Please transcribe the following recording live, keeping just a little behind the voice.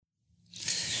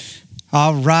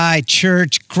All right,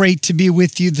 church, great to be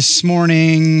with you this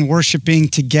morning, worshiping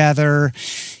together.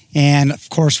 And of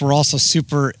course, we're also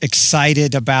super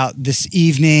excited about this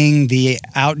evening, the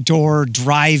outdoor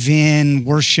drive-in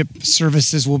worship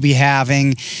services we'll be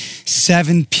having,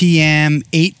 7 p.m.,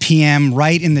 8 p.m.,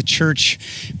 right in the church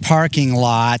parking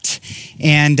lot.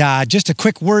 And just a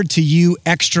quick word to you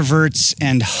extroverts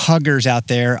and huggers out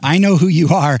there. I know who you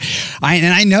are,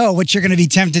 and I know what you're going to be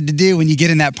tempted to do when you get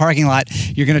in that parking lot.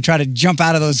 You're going to try to jump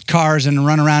out of those cars and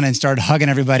run around and start hugging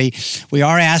everybody. We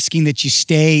are asking that you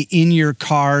stay in your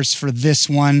cars for this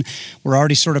one. We're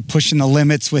already sort of pushing the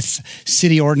limits with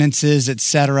city ordinances, et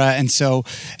cetera. And so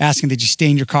asking that you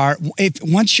stay in your car.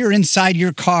 Once you're inside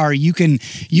your car, you can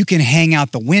hang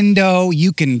out the window.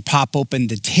 You can pop open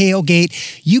the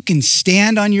tailgate. You can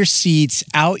stand on your seats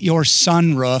out your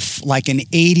sunroof like an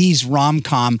 80s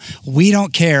rom-com. We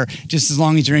don't care, just as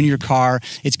long as you're in your car.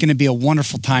 It's going to be a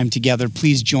wonderful time together.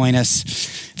 Please join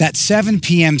us. That 7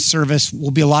 p.m. service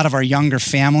will be a lot of our younger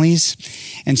families.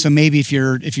 And so maybe if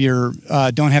you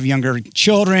don't have younger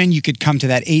children, you could come to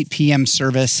that 8 p.m.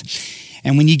 service.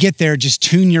 And when you get there, just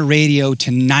tune your radio to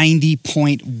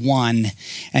 90.1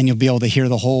 and you'll be able to hear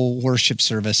the whole worship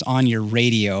service on your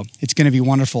radio. It's going to be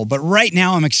wonderful. But right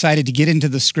now, I'm excited to get into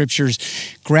the scriptures.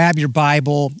 Grab your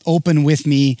Bible, open with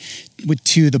me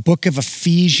to the book of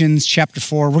Ephesians chapter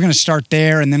 4. We're going to start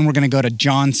there, and then we're going to go to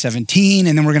John 17,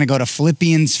 and then we're going to go to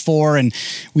Philippians 4, and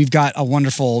we've got a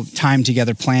wonderful time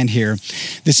together planned here.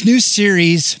 This new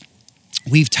series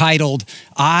we've titled,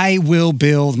 I Will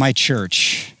Build My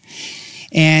Church.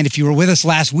 And if you were with us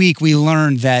last week, we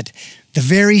learned that the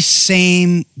very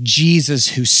same Jesus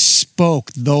who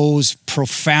spoke those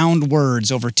profound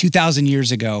words over 2,000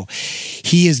 years ago,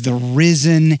 he is the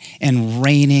risen and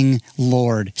reigning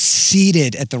Lord,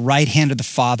 seated at the right hand of the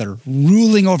Father,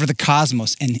 ruling over the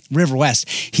cosmos. And River West,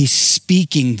 he's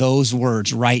speaking those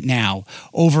words right now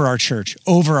over our church,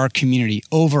 over our community,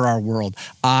 over our world.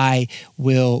 I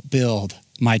will build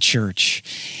my church.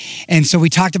 And so we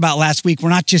talked about last week, we're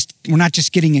not just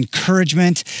getting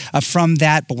encouragement from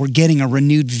that, but we're getting a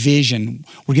renewed vision.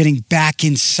 We're getting back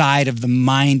inside of the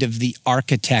mind of the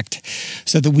architect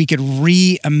so that we could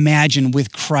reimagine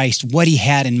with Christ what he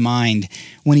had in mind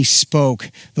when he spoke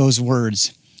those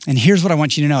words. And here's what I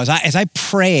want you to know. As I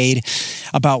prayed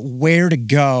about where to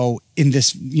go in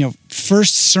this,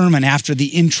 first sermon after the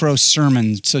intro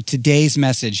sermon, so today's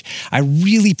message, I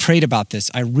really prayed about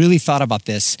this. I really thought about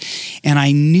this. And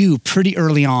I knew pretty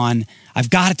early on,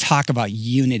 I've got to talk about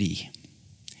unity.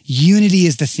 Unity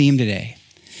is the theme today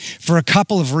for a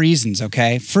couple of reasons,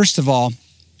 okay? First of all,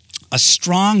 a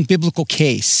strong biblical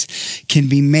case can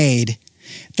be made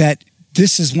that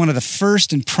this is one of the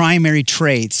first and primary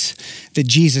traits that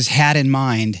Jesus had in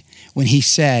mind when he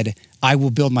said, I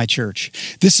will build my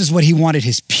church. This is what he wanted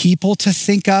his people to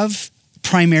think of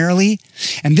primarily,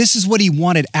 and this is what he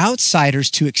wanted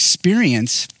outsiders to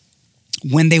experience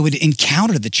when they would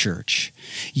encounter the church,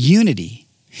 unity.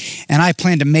 And I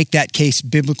plan to make that case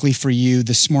biblically for you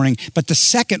this morning. But the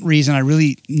second reason I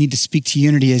really need to speak to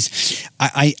unity is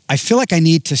I feel like I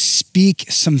need to speak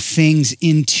some things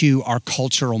into our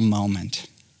cultural moment.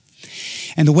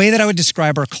 And the way that I would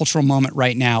describe our cultural moment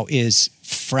right now is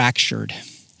fractured.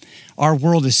 Our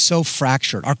world is so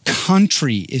fractured. Our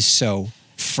country is so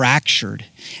fractured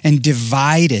and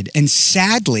divided. And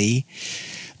sadly,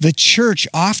 the church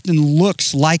often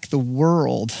looks like the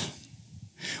world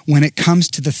when it comes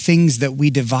to the things that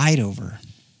we divide over.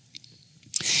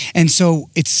 And so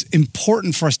it's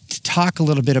important for us to talk a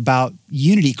little bit about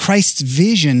unity, Christ's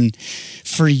vision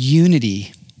for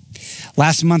unity.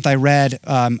 Last month, I read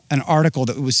an article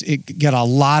it got a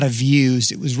lot of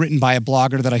views. It was written by a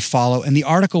blogger that I follow, and the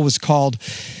article was called,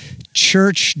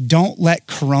 Church, Don't Let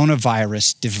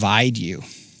Coronavirus Divide You.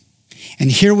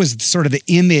 And here was sort of the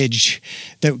image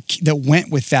that went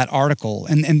with that article.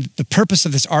 And the purpose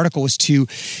of this article was to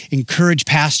encourage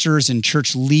pastors and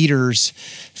church leaders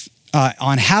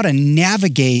on how to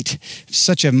navigate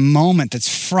such a moment that's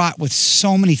fraught with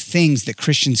so many things that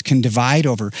Christians can divide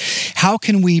over. How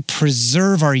can we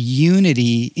preserve our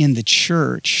unity in the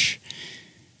church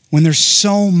when there's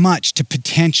so much to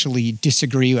potentially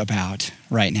disagree about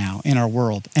right now in our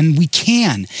world? And we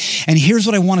can. And here's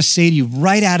what I want to say to you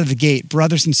right out of the gate,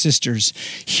 brothers and sisters,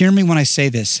 hear me when I say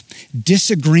this.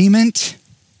 Disagreement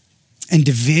and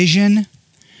division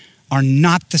are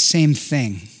not the same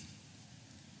thing.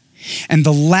 And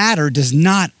the latter does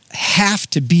not have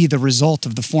to be the result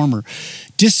of the former.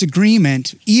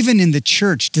 Disagreement, even in the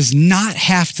church, does not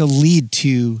have to lead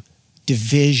to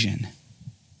division.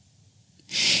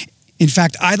 In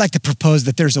fact, I'd like to propose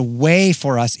that there's a way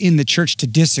for us in the church to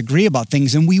disagree about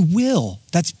things, and we will.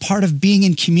 That's part of being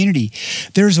in community.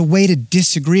 There's a way to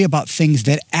disagree about things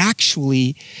that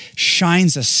actually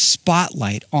shines a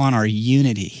spotlight on our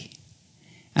unity.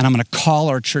 And I'm going to call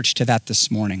our church to that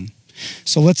this morning.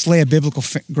 So let's lay a biblical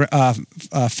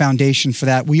foundation for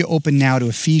that. We open now to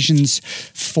Ephesians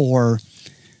 4,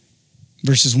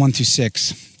 verses 1 through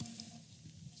 6.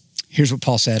 Here's what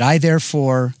Paul said. I,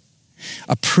 therefore,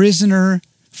 a prisoner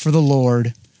for the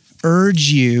Lord, urge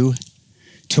you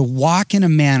to walk in a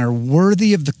manner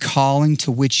worthy of the calling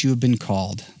to which you have been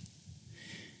called,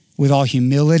 with all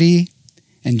humility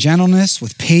and gentleness,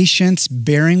 with patience,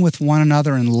 bearing with one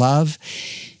another in love,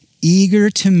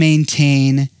 eager to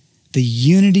maintain the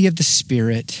unity of the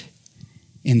Spirit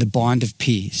in the bond of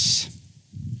peace.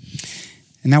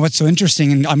 And now what's so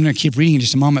interesting, and I'm going to keep reading in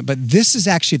just a moment, but this is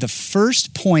actually the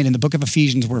first point in the book of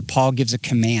Ephesians where Paul gives a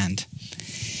command.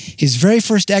 His very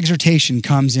first exhortation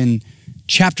comes in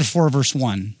chapter 4, verse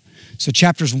 1. So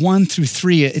chapters 1 through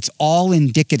 3, it's all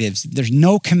indicatives. There's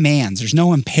no commands. There's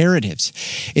no imperatives.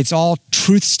 It's all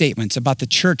truth statements about the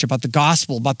church, about the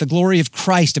gospel, about the glory of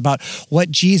Christ, about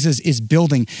what Jesus is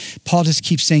building. Paul just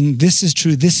keeps saying, this is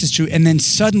true, this is true. And then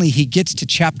suddenly he gets to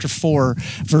chapter 4,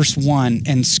 verse 1,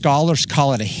 and scholars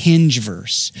call it a hinge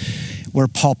verse, where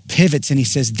Paul pivots and he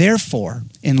says, therefore,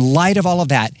 in light of all of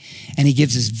that, and he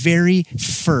gives his very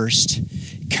first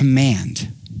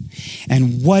command.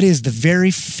 And what is the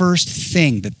very first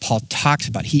thing that Paul talks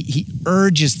about? He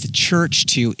urges the church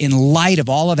to, in light of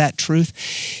all of that truth,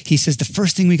 he says the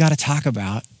first thing we got to talk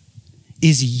about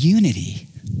is unity.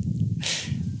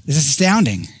 This is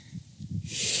astounding.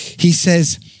 He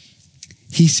says,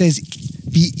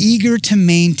 be eager to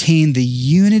maintain the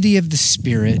unity of the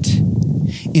Spirit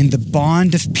in the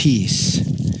bond of peace.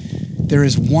 There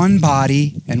is one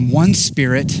body and one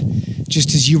Spirit,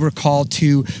 just as you were called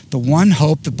to the one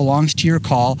hope that belongs to your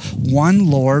call, one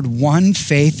Lord, one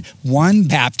faith, one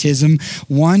baptism,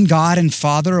 one God and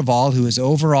Father of all, who is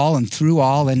over all and through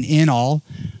all and in all.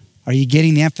 Are you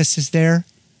getting the emphasis there?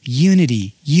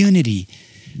 Unity, unity.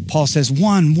 Paul says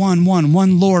one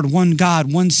Lord, one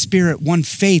God, one Spirit, one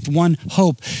faith, one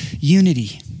hope,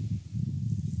 unity.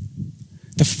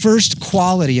 The first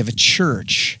quality of a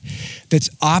church that's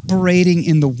operating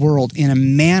in the world in a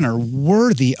manner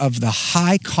worthy of the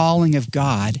high calling of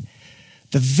God,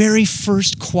 the very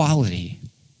first quality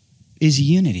is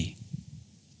unity.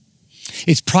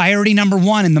 It's priority number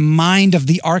one in the mind of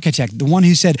the architect, the one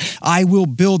who said, I will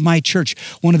build my church.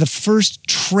 One of the first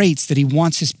traits that he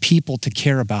wants his people to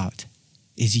care about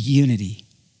is unity.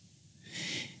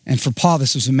 And for Paul,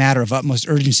 this was a matter of utmost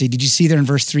urgency. Did you see there in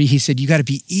verse 3? He said, you got to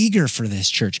be eager for this,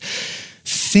 church.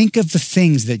 Think of the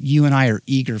things that you and I are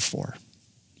eager for.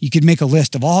 You could make a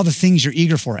list of all the things you're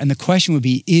eager for. And the question would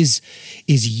be, is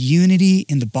unity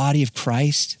in the body of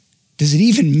Christ? Does it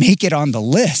even make it on the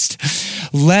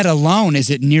list? Let alone,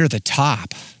 is it near the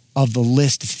top of the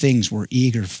list of things we're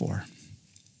eager for?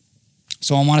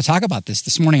 So I want to talk about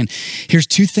this morning. And here's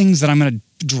two things that I'm going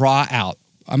to draw out.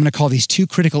 I'm going to call these two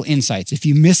critical insights. If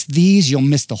you miss these, you'll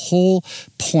miss the whole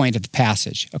point of the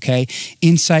passage, okay?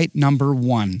 Insight number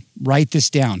one, write this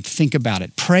down, think about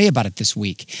it, pray about it this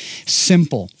week.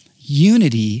 Simple,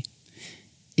 unity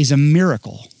is a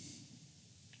miracle.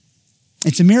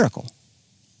 It's a miracle.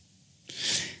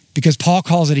 Because Paul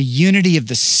calls it a unity of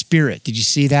the Spirit. Did you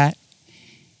see that?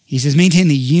 He says, maintain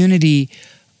the unity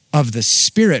of the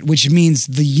Spirit, which means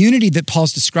the unity that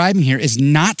Paul's describing here is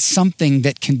not something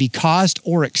that can be caused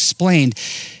or explained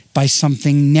by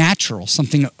something natural,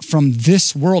 something from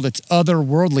this world. It's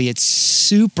otherworldly. It's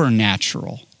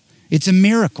supernatural. It's a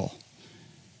miracle.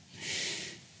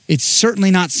 It's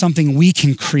certainly not something we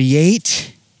can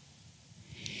create.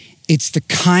 It's the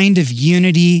kind of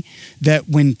unity that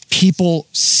when people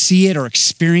see it or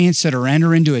experience it or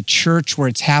enter into a church where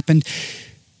it's happened,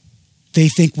 they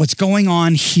think what's going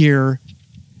on here,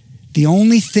 the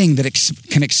only thing that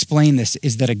can explain this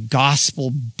is that a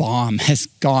gospel bomb has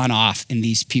gone off in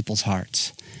these people's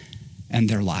hearts and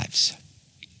their lives.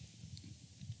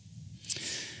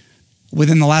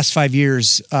 Within the last 5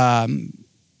 years,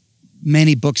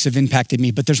 many books have impacted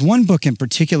me, but there's one book in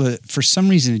particular, for some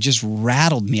reason, it just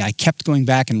rattled me. I kept going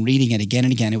back and reading it again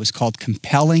and again. It was called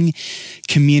Compelling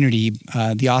Community.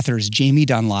 The author is Jamie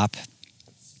Dunlop.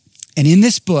 And in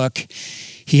this book,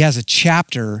 he has a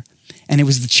chapter, and it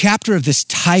was the chapter of this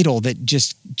title that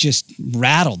just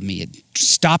rattled me. It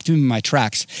stopped me in my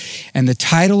tracks. And the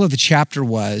title of the chapter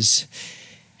was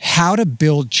How to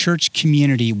Build Church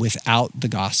Community Without the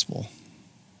Gospel.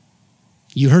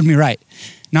 You heard me right.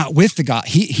 Not with the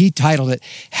gospel. He titled it,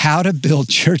 How to Build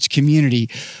Church Community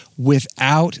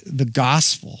Without the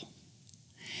Gospel.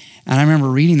 And I remember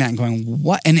reading that and going,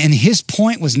 what? And his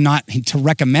point was not to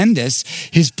recommend this.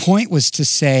 His point was to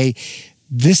say,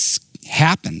 this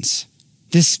happens.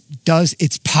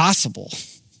 It's possible.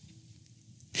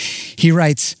 He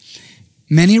writes,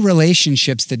 many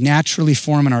relationships that naturally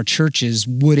form in our churches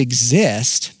would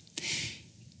exist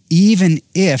even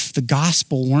if the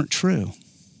gospel weren't true.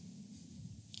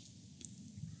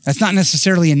 That's not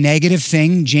necessarily a negative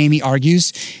thing, Jamie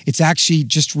argues. It's actually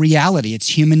just reality. It's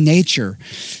human nature.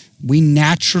 We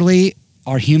naturally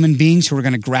are human beings who are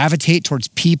going to gravitate towards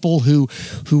people who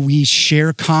we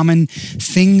share common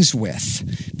things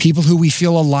with, people who we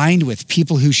feel aligned with,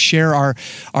 people who share our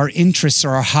interests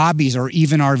or our hobbies or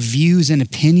even our views and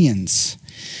opinions.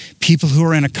 People who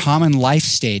are in a common life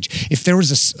stage. If there was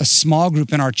a small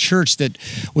group in our church that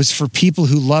was for people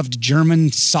who loved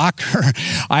German soccer,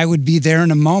 I would be there in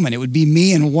a moment. It would be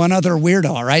me and one other weirdo,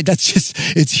 all right?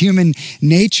 It's human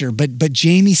nature. But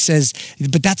Jamie says,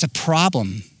 but that's a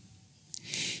problem.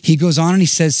 He goes on and he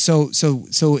says, so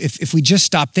if we just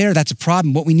stop there, that's a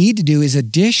problem. What we need to do is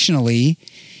additionally,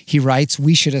 he writes,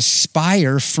 we should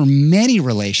aspire for many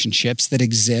relationships that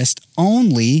exist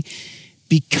only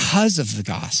because of the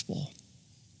gospel.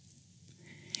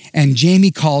 And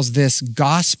Jamie calls this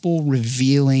gospel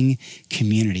revealing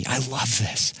community. I love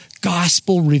this.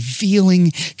 Gospel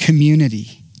revealing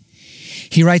community.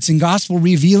 He writes, in gospel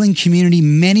revealing community,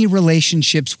 many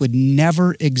relationships would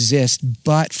never exist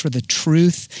but for the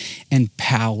truth and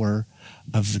power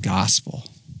of the gospel.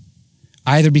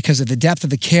 Either because of the depth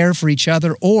of the care for each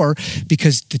other or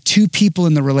because the two people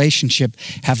in the relationship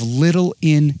have little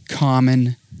in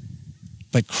common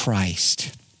but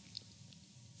Christ.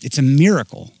 It's a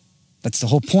miracle. That's the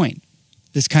whole point.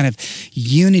 This kind of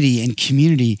unity and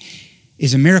community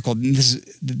is a miracle. This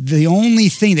is the only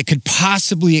thing that could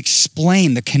possibly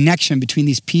explain the connection between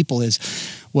these people is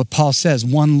what Paul says,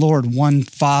 one Lord, one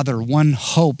Father, one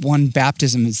hope, one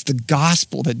baptism. It's the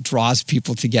gospel that draws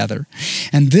people together.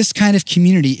 And this kind of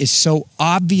community is so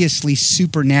obviously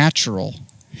supernatural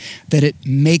that it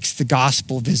makes the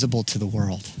gospel visible to the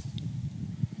world.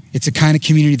 It's a kind of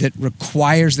community that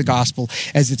requires the gospel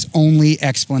as its only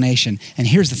explanation. And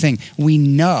here's the thing. We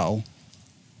know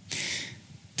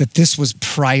that this was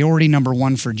priority number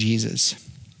one for Jesus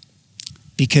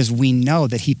because we know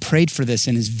that he prayed for this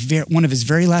in one of his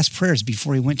very last prayers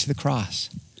before he went to the cross.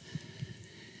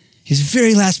 His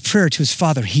very last prayer to his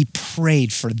Father, he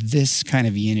prayed for this kind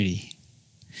of unity.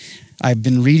 I've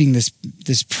been reading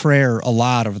this prayer a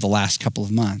lot over the last couple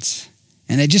of months,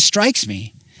 and it just strikes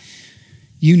me.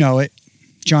 You know it,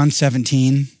 John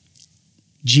 17,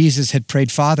 Jesus had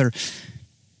prayed, Father,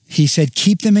 he said,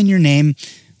 keep them in your name,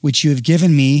 which you have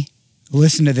given me,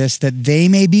 listen to this, that they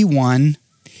may be one,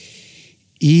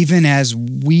 even as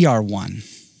we are one.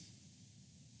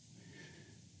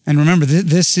 And remember,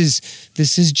 this is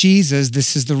Jesus.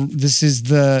 This is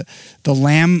the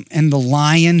Lamb and the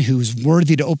Lion who's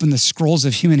worthy to open the scrolls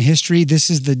of human history.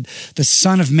 This is the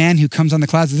Son of Man who comes on the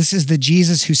clouds. This is the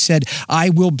Jesus who said,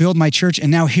 I will build my church. And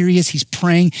now here he is. He's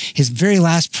praying his very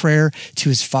last prayer to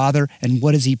his Father. And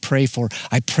what does he pray for?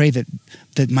 I pray that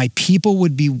my people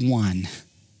would be one,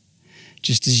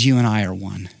 just as you and I are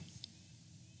one.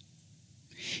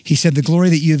 He said, the glory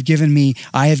that you have given me,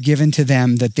 I have given to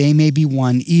them, that they may be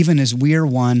one, even as we are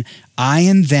one, I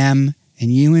and them,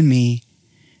 and you and me,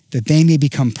 that they may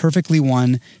become perfectly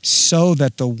one, so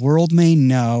that the world may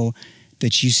know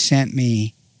that you sent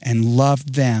me and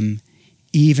loved them,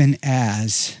 even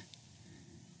as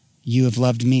you have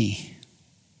loved me.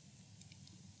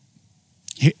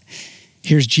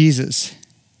 Here's Jesus.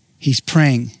 He's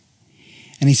praying.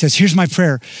 And he says, here's my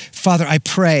prayer. Father, I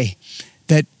pray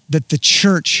that the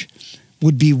church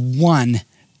would be one,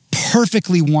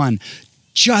 perfectly one,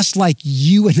 just like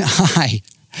you and I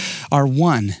are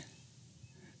one.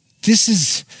 This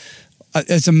is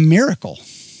it's a miracle.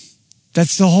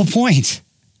 That's the whole point.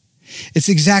 It's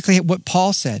exactly what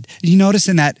Paul said. You notice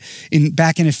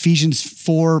back in Ephesians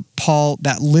 4, Paul,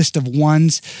 that list of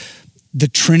ones, the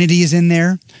Trinity is in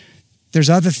there. There's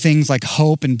other things like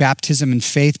hope and baptism and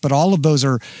faith, but all of those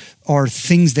are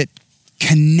things that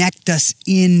connect us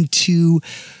into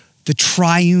the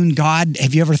triune God.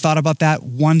 Have you ever thought about that?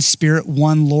 One Spirit,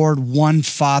 one Lord, one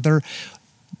Father.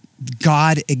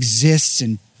 God exists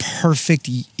in perfect,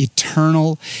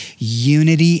 eternal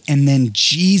unity. And then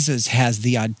Jesus has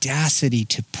the audacity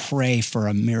to pray for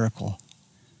a miracle.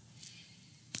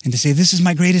 And to say, this is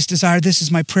my greatest desire, this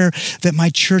is my prayer, that my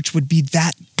church would be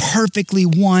that perfectly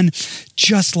one,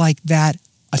 just like that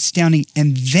astounding.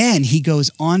 And then he goes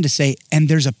on to say, and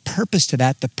there's a purpose to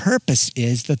that. The purpose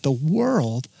is that the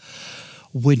world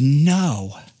would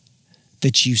know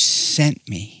that you sent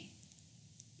me.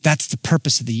 That's the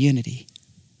purpose of the unity.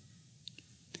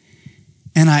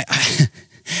 And I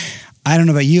don't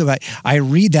know about you, but I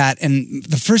read that, and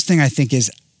the first thing I think is,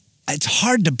 it's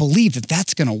hard to believe that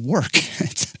that's going to work.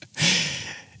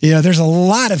 There's a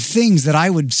lot of things that I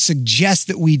would suggest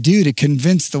that we do to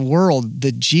convince the world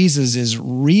that Jesus is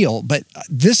real, but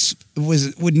this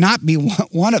would not be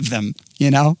one of them,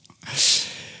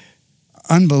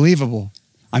 Unbelievable.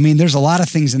 I mean, there's a lot of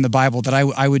things in the Bible that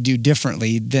I would do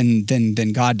differently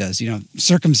than God does.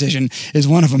 Circumcision is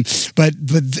one of them. But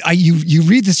you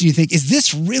read this and you think, is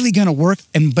this really going to work?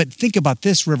 But think about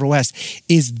this, River West.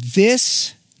 Is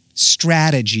this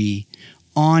strategy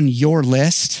on your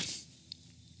list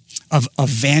of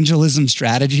evangelism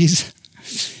strategies?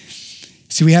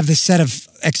 See, we have this set of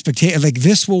expectations, like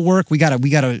this will work. We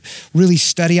gotta really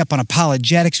study up on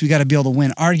apologetics. We gotta be able to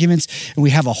win arguments. And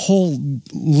we have a whole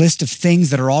list of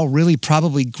things that are all really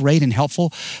probably great and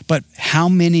helpful. But how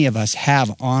many of us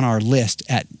have on our list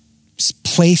at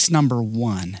place number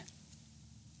 1,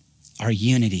 our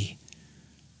unity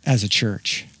as a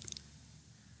church?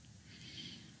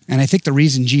 And I think the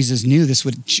reason Jesus knew this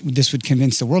would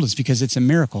convince the world is because it's a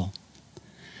miracle.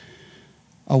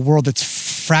 A world that's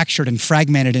fractured and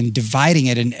fragmented and dividing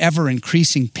at an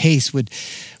ever-increasing pace would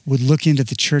look into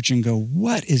the church and go,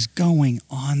 what is going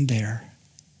on there?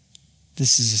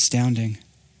 This is astounding.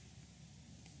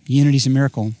 Unity's a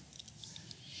miracle.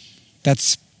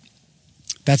 That's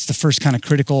the first kind of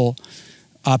critical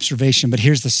observation, but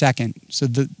here's the second. So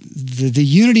the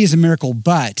unity is a miracle,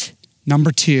 but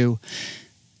number 2,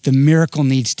 the miracle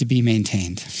needs to be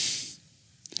maintained.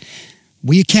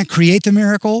 We can't create the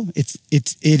miracle.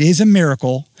 It is a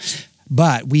miracle,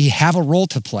 but we have a role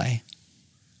to play.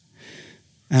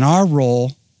 And our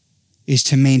role is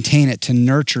to maintain it, to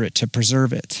nurture it, to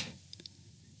preserve it.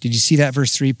 Did you see that?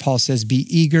 Verse 3, Paul says, be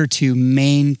eager to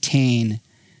maintain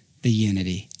the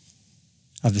unity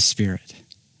of the Spirit.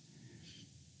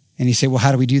 And you say, well,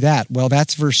 how do we do that? Well,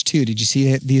 that's verse 2. Did you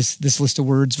see this list of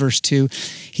words? Verse 2,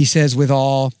 he says, with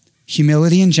all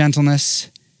humility and gentleness,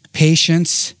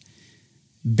 patience,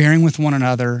 bearing with one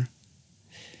another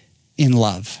in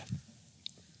love.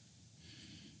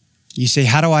 You say,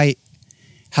 how do I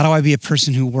be a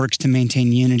person who works to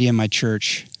maintain unity in my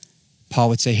church? Paul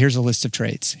would say, here's a list of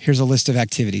traits. Here's a list of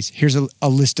activities. Here's a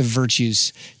list of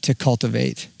virtues to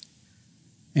cultivate.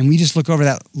 And we just look over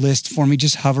that list for me,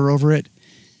 just hover over it.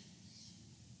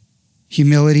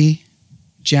 Humility,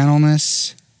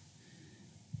 gentleness,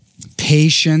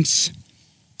 patience,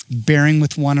 bearing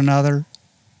with one another,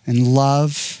 and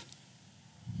love.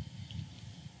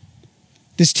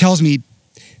 This tells me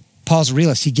Paul's a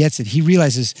realist. He gets it. He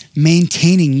realizes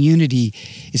maintaining unity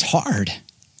is hard.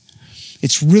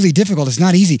 It's really difficult. It's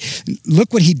not easy.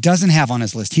 Look what he doesn't have on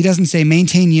his list. He doesn't say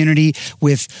maintain unity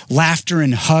with laughter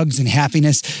and hugs and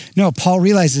happiness. No, Paul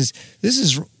realizes this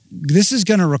is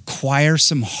going to require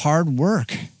some hard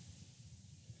work.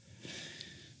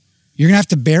 You're going to have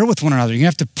to bear with one another. You're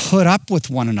going to have to put up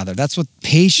with one another. That's what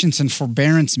patience and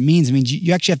forbearance means. I mean,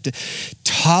 you actually have to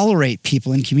tolerate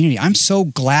people in community. I'm so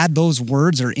glad those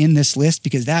words are in this list,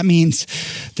 because that means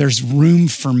there's room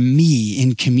for me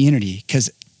in community,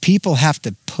 because people have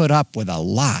to put up with a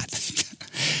lot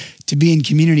to be in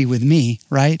community with me,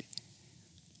 right?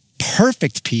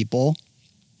 Perfect people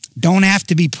don't have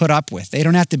to be put up with. They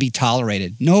don't have to be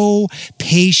tolerated. No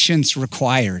patience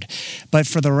required. But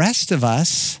for the rest of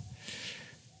us,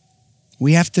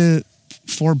 we have to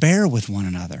forbear with one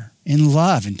another in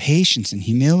love and patience and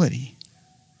humility.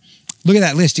 Look at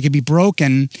that list. It could be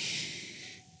broken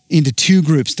into 2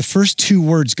 groups. The first 2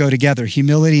 words go together,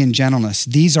 humility and gentleness.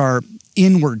 These are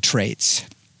inward traits.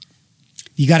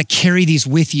 You got to carry these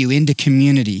with you into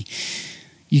community.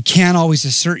 You can't always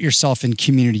assert yourself in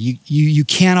community. You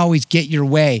can't always get your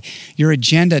way. Your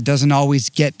agenda doesn't always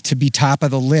get to be top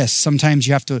of the list. Sometimes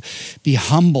you have to be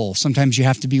humble. Sometimes you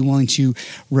have to be willing to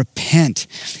repent.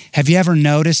 Have you ever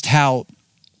noticed how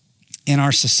in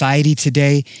our society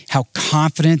today, how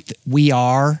confident we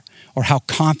are, or how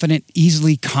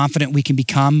easily confident we can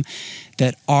become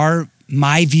that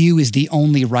my view is the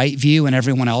only right view and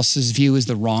everyone else's view is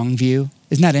the wrong view?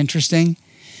 Isn't that interesting?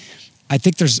 I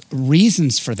think there's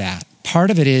reasons for that.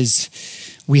 Part of it is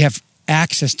we have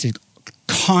access to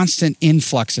constant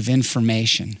influx of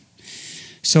information.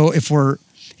 So if we're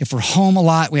if we're home a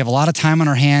lot, we have a lot of time on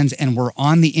our hands, and we're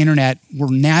on the internet, we're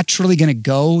naturally going to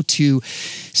go to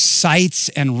sites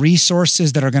and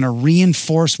resources that are going to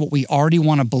reinforce what we already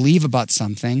want to believe about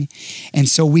something. And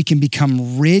so we can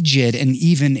become rigid and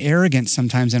even arrogant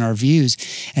sometimes in our views.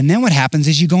 And then what happens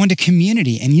is you go into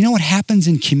community. And you know what happens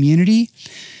in community?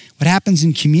 What happens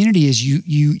in community is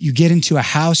you get into a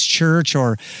house church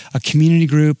or a community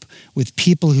group with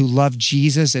people who love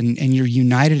Jesus and you're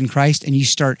united in Christ, and you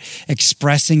start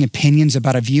expressing opinions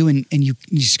about a view, and you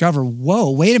discover, whoa,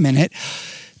 wait a minute.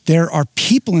 There are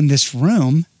people in this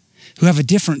room who have a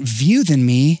different view than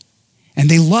me, and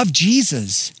they love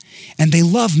Jesus, and they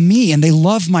love me, and they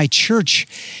love my church.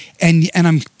 And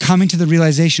I'm coming to the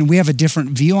realization we have a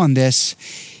different view on this,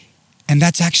 and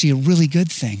that's actually a really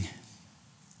good thing.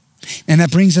 And that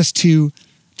brings us to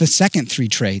the second three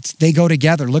traits. They go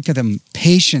together. Look at them: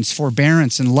 patience,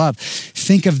 forbearance, and love.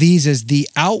 Think of these as the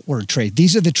outward trait.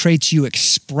 These are the traits you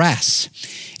express.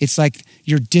 It's like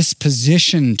your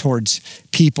disposition towards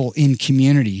people in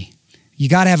community. You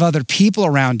got to have other people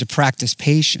around to practice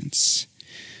patience.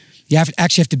 You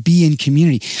actually have to be in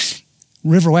community.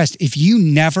 River West, if you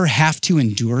never have to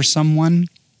endure someone,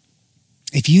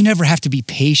 if you never have to be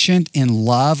patient in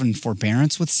love and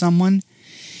forbearance with someone,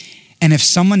 and if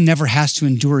someone never has to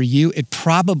endure you, it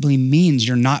probably means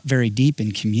you're not very deep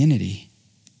in community.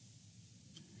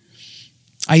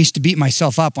 I used to beat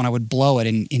myself up when I would blow it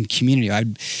in community.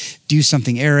 I'd do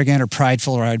something arrogant or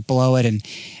prideful, or I'd blow it and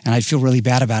I'd feel really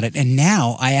bad about it. And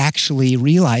now I actually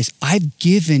realize I've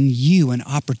given you an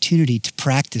opportunity to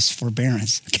practice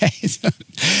forbearance. Okay, so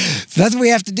that's what we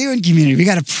have to do in community. We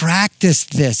got to practice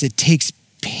this. It takes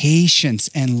patience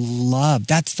and love.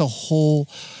 That's the whole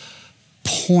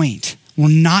point. We're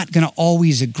not going to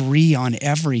always agree on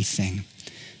everything.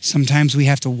 Sometimes we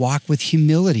have to walk with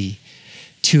humility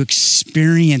to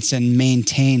experience and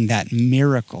maintain that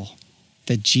miracle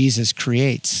that Jesus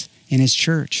creates in his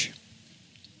church.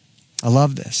 I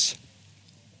love this.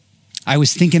 I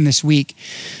was thinking this week,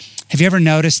 have you ever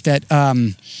noticed that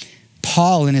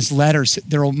Paul in his letters,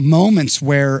 there are moments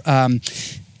where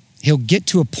he'll get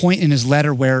to a point in his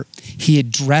letter where he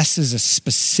addresses a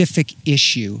specific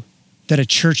issue that a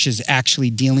church is actually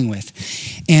dealing with.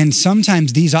 And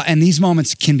sometimes these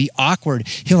moments can be awkward.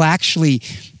 He'll actually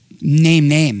name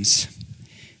names.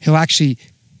 He'll actually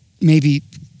maybe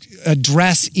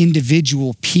address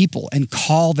individual people and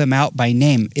call them out by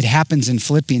name. It happens in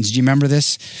Philippians. Do you remember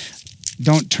this?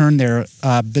 Don't turn there,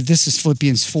 but this is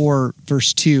Philippians 4,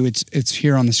 verse 2. It's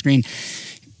here on the screen.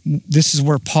 This is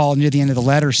where Paul, near the end of the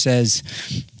letter, says,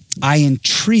 I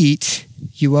entreat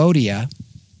Euodia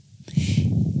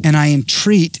and I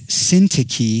entreat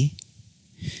Syntyche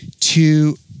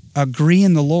to agree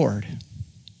in the Lord.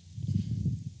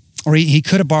 Or he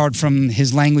could have borrowed from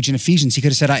his language in Ephesians. He could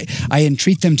have said, I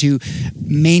entreat them to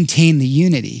maintain the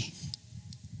unity.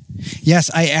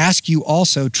 Yes, I ask you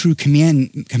also, true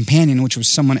companion, which was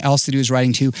someone else that he was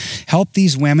writing to, help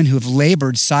these women who have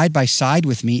labored side by side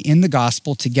with me in the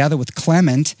gospel, together with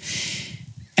Clement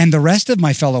and the rest of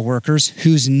my fellow workers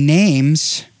whose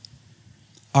names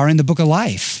are in the book of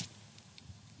life.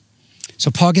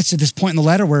 So Paul gets to this point in the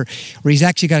letter where he's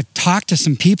actually got to talk to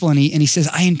some people, and he says,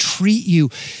 I entreat you,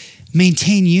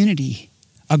 maintain unity,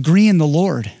 agree in the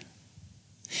Lord.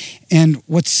 And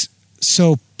what's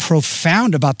so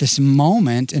profound about this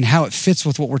moment and how it fits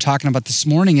with what we're talking about this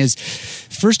morning is,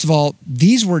 first of all,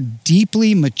 these were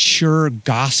deeply mature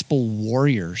gospel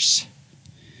warriors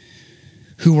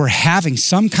who were having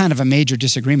some kind of a major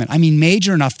disagreement. I mean,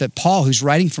 major enough that Paul, who's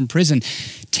writing from prison,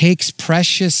 takes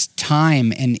precious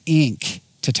time and ink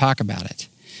to talk about it.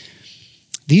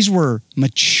 These were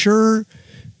mature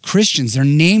Christians. Their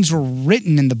names were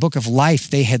written in the book of life.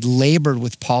 They had labored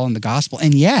with Paul in the gospel,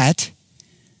 and yet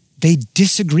they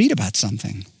disagreed about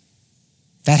something.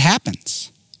 That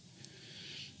happens.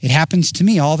 It happens to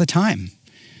me all the time.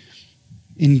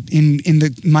 In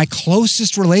my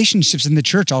closest relationships in the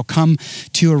church, I'll come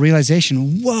to a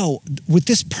realization, whoa, with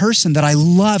this person that I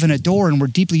love and adore and we're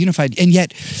deeply unified, and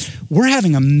yet we're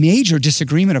having a major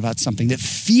disagreement about something that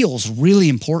feels really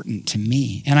important to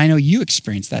me. And I know you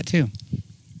experience that too.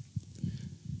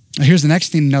 Here's the next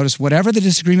thing to notice. Whatever the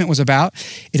disagreement was about,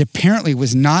 it apparently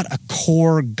was not a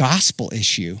core gospel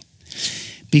issue,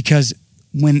 because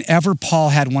whenever Paul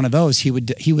had one of those, he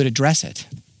would address it.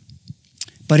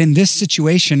 But in this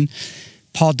situation,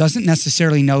 Paul doesn't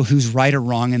necessarily know who's right or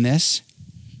wrong in this,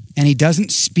 and he doesn't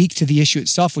speak to the issue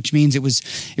itself, which means it was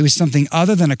something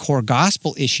other than a core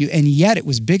gospel issue, and yet it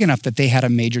was big enough that they had a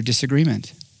major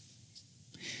disagreement.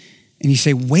 And you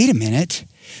say, wait a minute,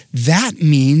 that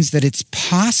means that it's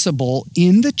possible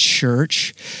in the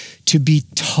church to be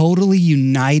totally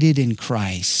united in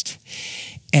Christ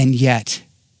and yet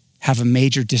have a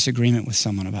major disagreement with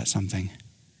someone about something.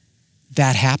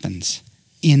 That happens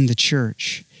in the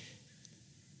church.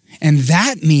 And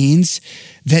that means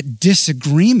that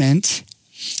disagreement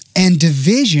and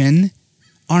division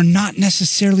are not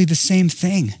necessarily the same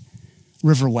thing,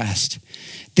 River West.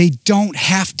 They don't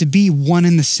have to be one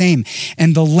and the same.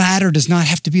 And the latter does not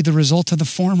have to be the result of the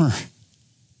former.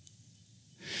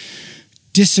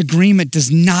 Disagreement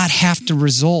does not have to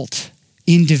result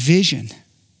in division.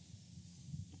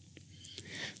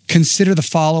 Consider the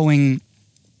following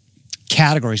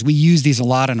categories. We use these a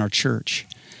lot in our church.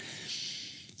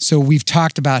 So we've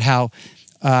talked about how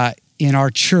in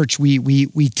our church,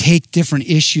 we take different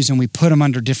issues and we put them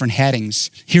under different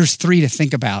headings. Here's 3 to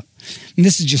think about. And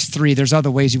this is just 3. There's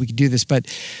other ways we could do this, but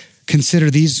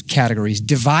consider these categories: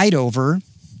 divide over,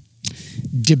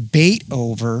 debate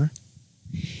over,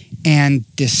 and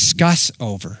discuss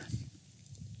over.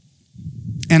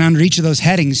 And under each of those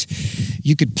headings,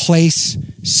 you could place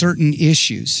certain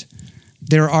issues.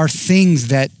 There are things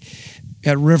that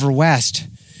at River West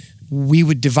we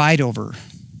would divide over.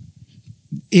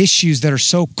 Issues that are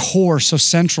so core, so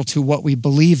central to what we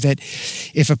believe, that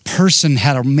if a person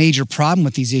had a major problem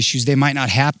with these issues, they might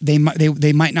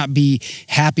not be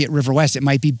happy at River West. It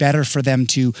might be better for them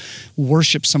to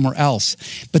worship somewhere else.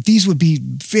 But these would be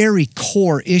very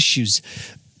core issues.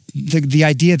 The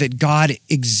idea that God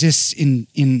exists in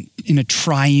a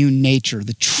triune nature,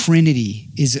 the Trinity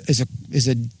is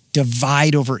a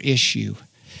divide over issue.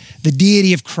 The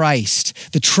deity of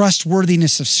Christ, the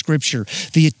trustworthiness of Scripture,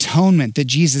 the atonement that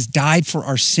Jesus died for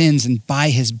our sins, and by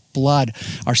his blood,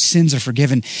 our sins are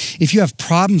forgiven. If you have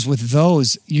problems with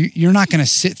those, you're not going to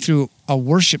sit through a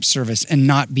worship service and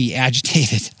not be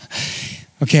agitated,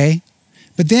 okay?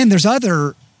 But then there's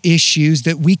other issues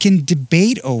that we can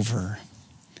debate over.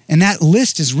 And that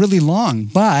list is really long,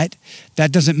 but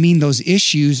that doesn't mean those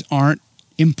issues aren't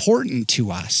important to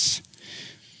us.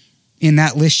 In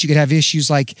that list, you could have issues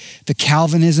like the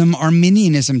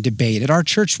Calvinism-Arminianism debate. At our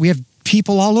church, we have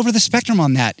people all over the spectrum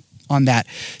on that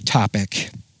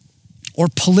topic. Or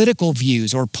political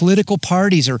views, or political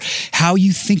parties, or how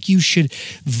you think you should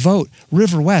vote.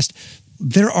 River West,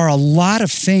 there are a lot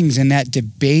of things in that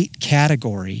debate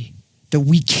category that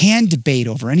we can debate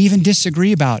over and even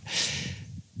disagree about.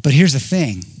 But here's the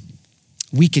thing.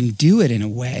 We can do it in a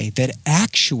way that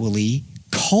actually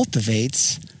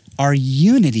cultivates our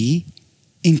unity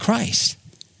in Christ.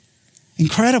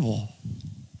 Incredible.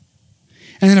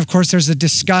 And then, of course, there's the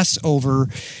discuss over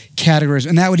categories,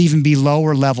 and that would even be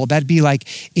lower level. That'd be like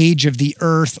age of the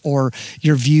earth, or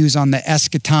your views on the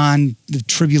eschaton, the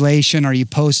tribulation. Are you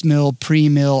post-mill,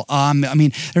 pre-mill? I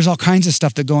mean, there's all kinds of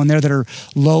stuff that go in there that are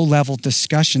low-level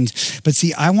discussions. But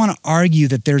see, I want to argue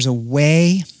that there's a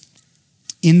way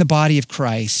in the body of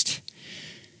Christ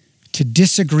to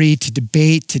disagree, to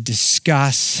debate, to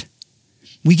discuss.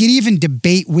 We could even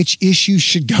debate which issues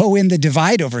should go in the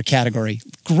divide over category.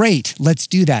 Great, let's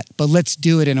do that. But let's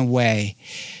do it in a way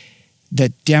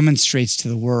that demonstrates to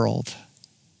the world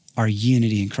our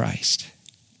unity in Christ.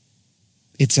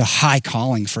 It's a high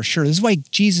calling for sure. This is why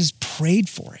Jesus prayed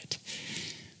for it.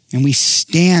 And we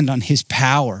stand on his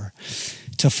power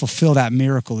to fulfill that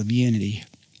miracle of unity.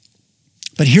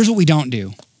 But here's what we don't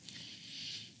do.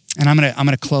 And I'm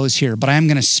gonna close here, but I am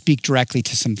gonna speak directly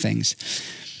to some things.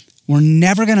 We're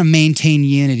never gonna maintain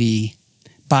unity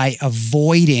by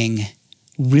avoiding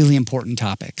really important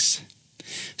topics.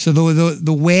 So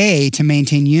the way to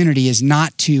maintain unity is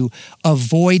not to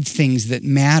avoid things that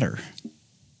matter.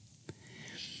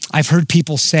 I've heard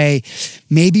people say,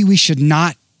 maybe we should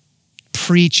not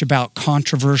preach about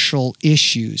controversial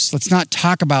issues. Let's not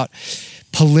talk about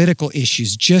political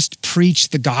issues. Just preach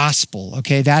the gospel,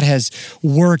 okay? That has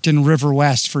worked in River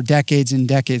West for decades and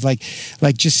decades. Like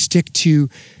just stick to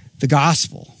the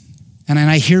gospel. And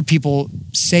I hear people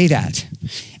say that.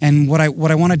 And what I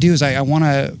want to do is I want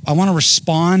to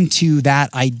respond to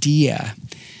that idea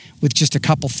with just a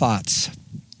couple thoughts.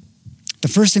 The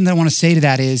first thing that I want to say to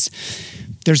that is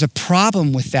there's a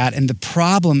problem with that, and the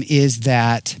problem is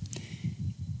that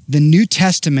the New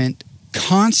Testament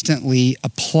constantly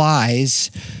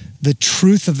applies the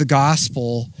truth of the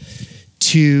gospel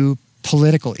to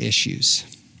political issues,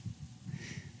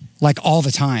 like all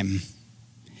the time.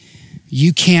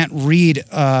 You can't read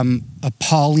a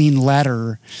Pauline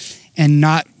letter and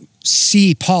not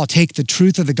see Paul take the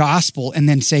truth of the gospel and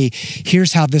then say,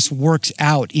 here's how this works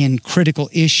out in critical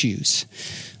issues,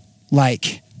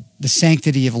 like the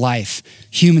sanctity of life,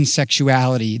 human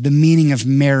sexuality, the meaning of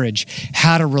marriage,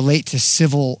 how to relate to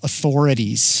civil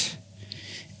authorities,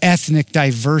 ethnic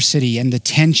diversity, and the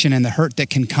tension and the hurt that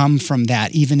can come from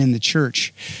that, even in the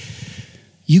church.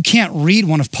 You can't read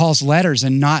one of Paul's letters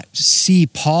and not see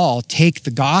Paul take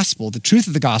the gospel, the truth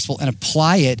of the gospel, and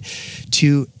apply it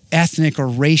to ethnic or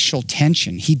racial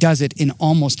tension. He does it in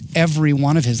almost every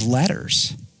one of his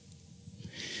letters.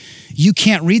 You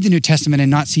can't read the New Testament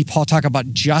and not see Paul talk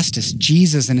about justice,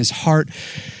 Jesus and his heart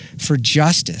for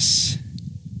justice.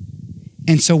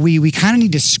 And so we kind of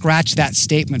need to scratch that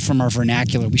statement from our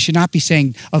vernacular. We should not be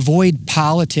saying avoid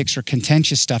politics or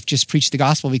contentious stuff, just preach the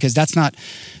gospel, because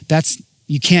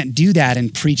you can't do that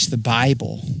and preach the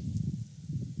Bible.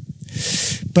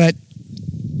 But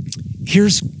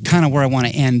here's kind of where I want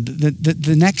to end.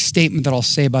 The next statement that I'll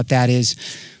say about that is,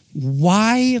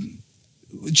 why,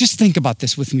 just think about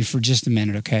this with me for just a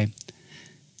minute, okay?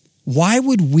 Why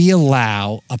would we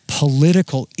allow a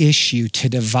political issue to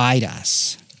divide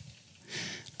us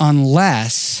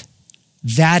unless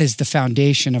that is the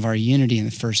foundation of our unity in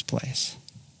the first place?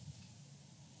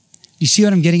 You see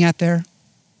what I'm getting at there?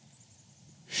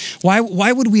 Why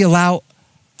would we allow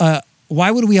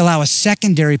a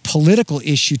secondary political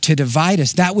issue to divide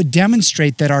us? That would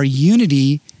demonstrate that our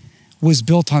unity was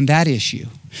built on that issue.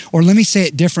 Or let me say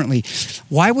it differently.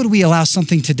 Why would we allow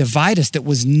something to divide us that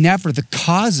was never the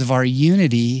cause of our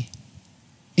unity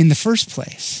in the first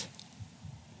place?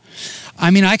 I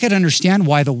mean, I could understand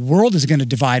why the world is going to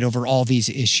divide over all these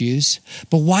issues,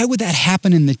 but why would that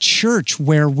happen in the church,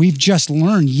 where we've just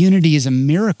learned unity is a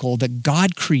miracle that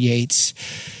God creates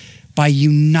by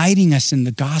uniting us in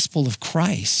the gospel of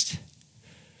Christ?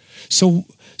 So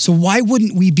why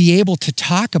wouldn't we be able to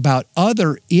talk about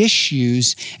other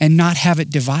issues and not have it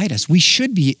divide us? We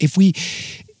should be.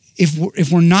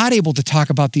 If we're not able to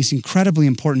talk about these incredibly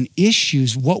important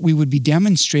issues, what we would be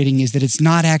demonstrating is that it's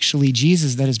not actually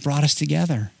Jesus that has brought us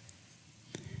together.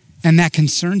 And that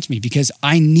concerns me, because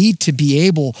I need to be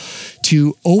able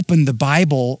to open the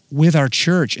Bible with our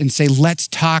church and say, let's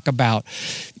talk about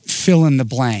fill in the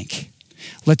blank.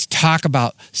 Let's talk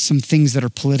about some things that are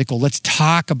political. Let's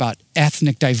talk about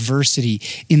ethnic diversity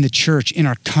in the church, in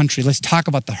our country. Let's talk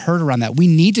about the hurt around that. We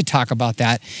need to talk about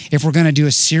that if we're going to do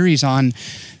a series on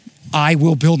I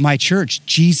will build my church.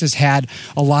 Jesus had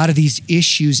a lot of these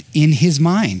issues in his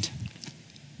mind.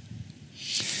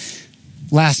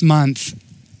 Last month,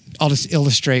 I'll just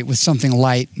illustrate with something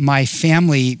light. My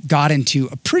family got into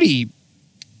a pretty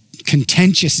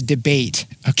contentious debate,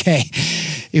 okay?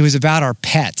 It was about our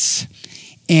pets.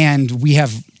 And we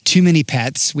have too many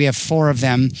pets. We have 4 of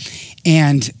them.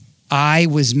 And I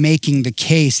was making the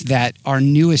case that our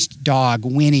newest dog,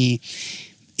 Winnie,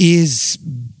 is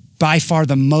by far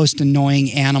the most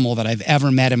annoying animal that I've ever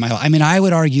met in my life. I mean, I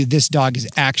would argue this dog is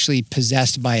actually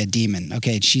possessed by a demon.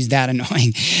 Okay, she's that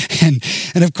annoying.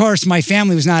 And of course, my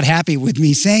family was not happy with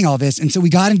me saying all this. And so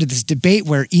we got into this debate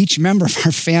where each member of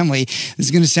our family, this is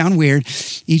going to sound weird,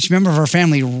 each member of our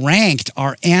family ranked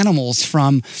our animals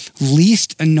from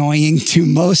least annoying to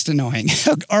most annoying,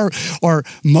 or our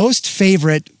most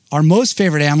favorite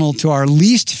animal to our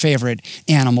least favorite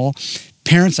animal.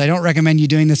 Parents, I don't recommend you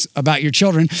doing this about your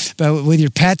children, but with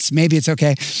your pets, maybe it's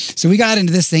okay. So we got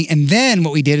into this thing, and then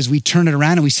what we did is we turned it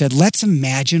around and we said, let's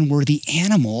imagine we're the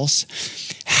animals.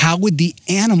 How would the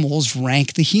animals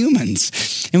rank the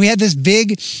humans? And we had this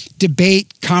big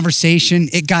debate, conversation.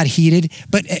 It got heated,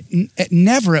 but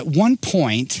never at one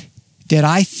point did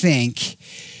I think,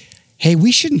 hey,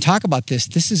 we shouldn't talk about this.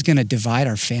 This is going to divide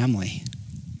our family.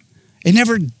 It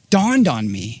never dawned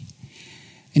on me.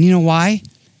 And you know why?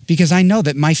 Because I know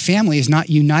that my family is not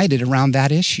united around that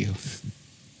issue.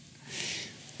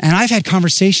 And I've had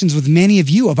conversations with many of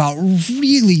you about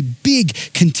really big,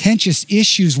 contentious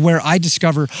issues where I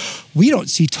discover we don't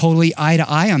see totally eye to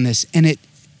eye on this. And it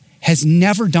has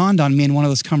never dawned on me in one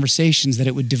of those conversations that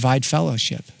it would divide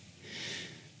fellowship.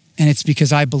 And it's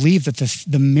because I believe that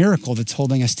the miracle that's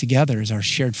holding us together is our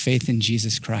shared faith in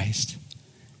Jesus Christ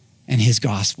and his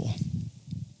gospel.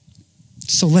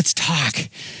 So let's talk.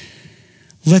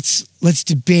 Let's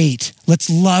debate. Let's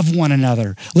love one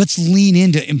another. Let's lean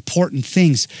into important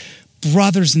things.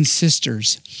 Brothers and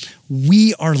sisters,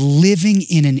 we are living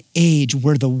in an age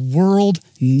where the world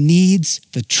needs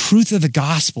the truth of the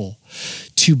gospel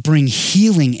to bring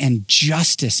healing and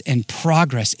justice and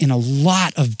progress in a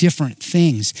lot of different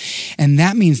things. And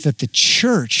that means that the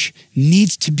church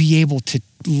needs to be able to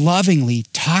lovingly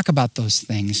talk about those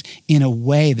things in a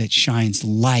way that shines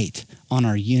light on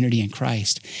our unity in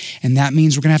Christ. And that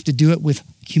means we're going to have to do it with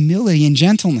humility and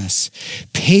gentleness,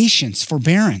 patience,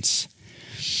 forbearance.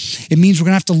 It means we're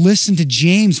going to have to listen to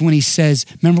James when he says,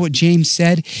 remember what James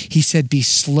said? He said, be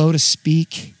slow to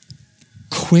speak,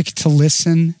 quick to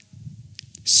listen,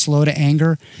 slow to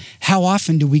anger. How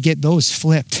often do we get those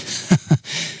flipped?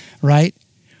 Right?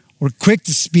 We're quick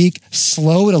to speak,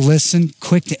 slow to listen,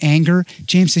 quick to anger.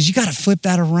 James says you got to flip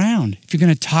that around if you're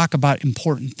going to talk about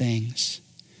important things.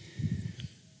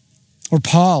 Or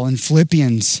Paul in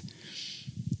Philippians,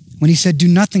 when he said, do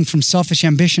nothing from selfish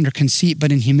ambition or conceit,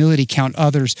 but in humility count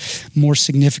others more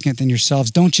significant than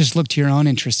yourselves. Don't just look to your own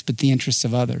interests, but the interests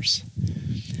of others.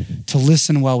 To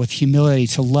listen well with humility,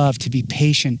 to love, to be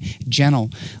patient, gentle,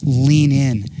 lean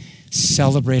in,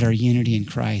 celebrate our unity in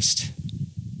Christ.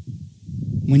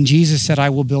 When Jesus said, I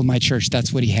will build my church,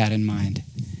 that's what he had in mind.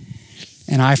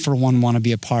 And I, for one, want to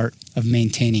be a part of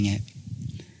maintaining it.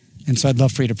 And so I'd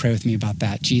love for you to pray with me about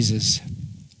that. Jesus,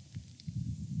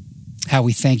 how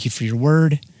we thank you for your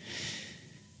word,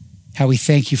 how we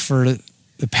thank you for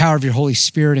the power of your Holy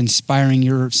Spirit inspiring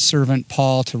your servant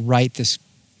Paul to write this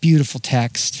beautiful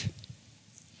text,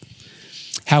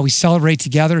 how we celebrate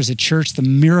together as a church the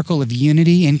miracle of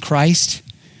unity in Christ,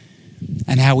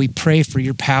 and how we pray for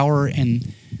your power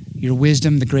and your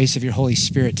wisdom, the grace of your Holy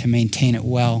Spirit to maintain it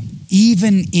well,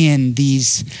 even in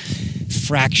these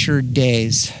fractured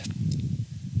days.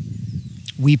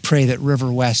 We pray that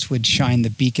River West would shine the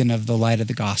beacon of the light of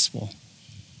the gospel.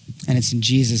 And it's in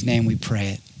Jesus' name we pray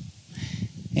it.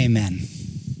 Amen.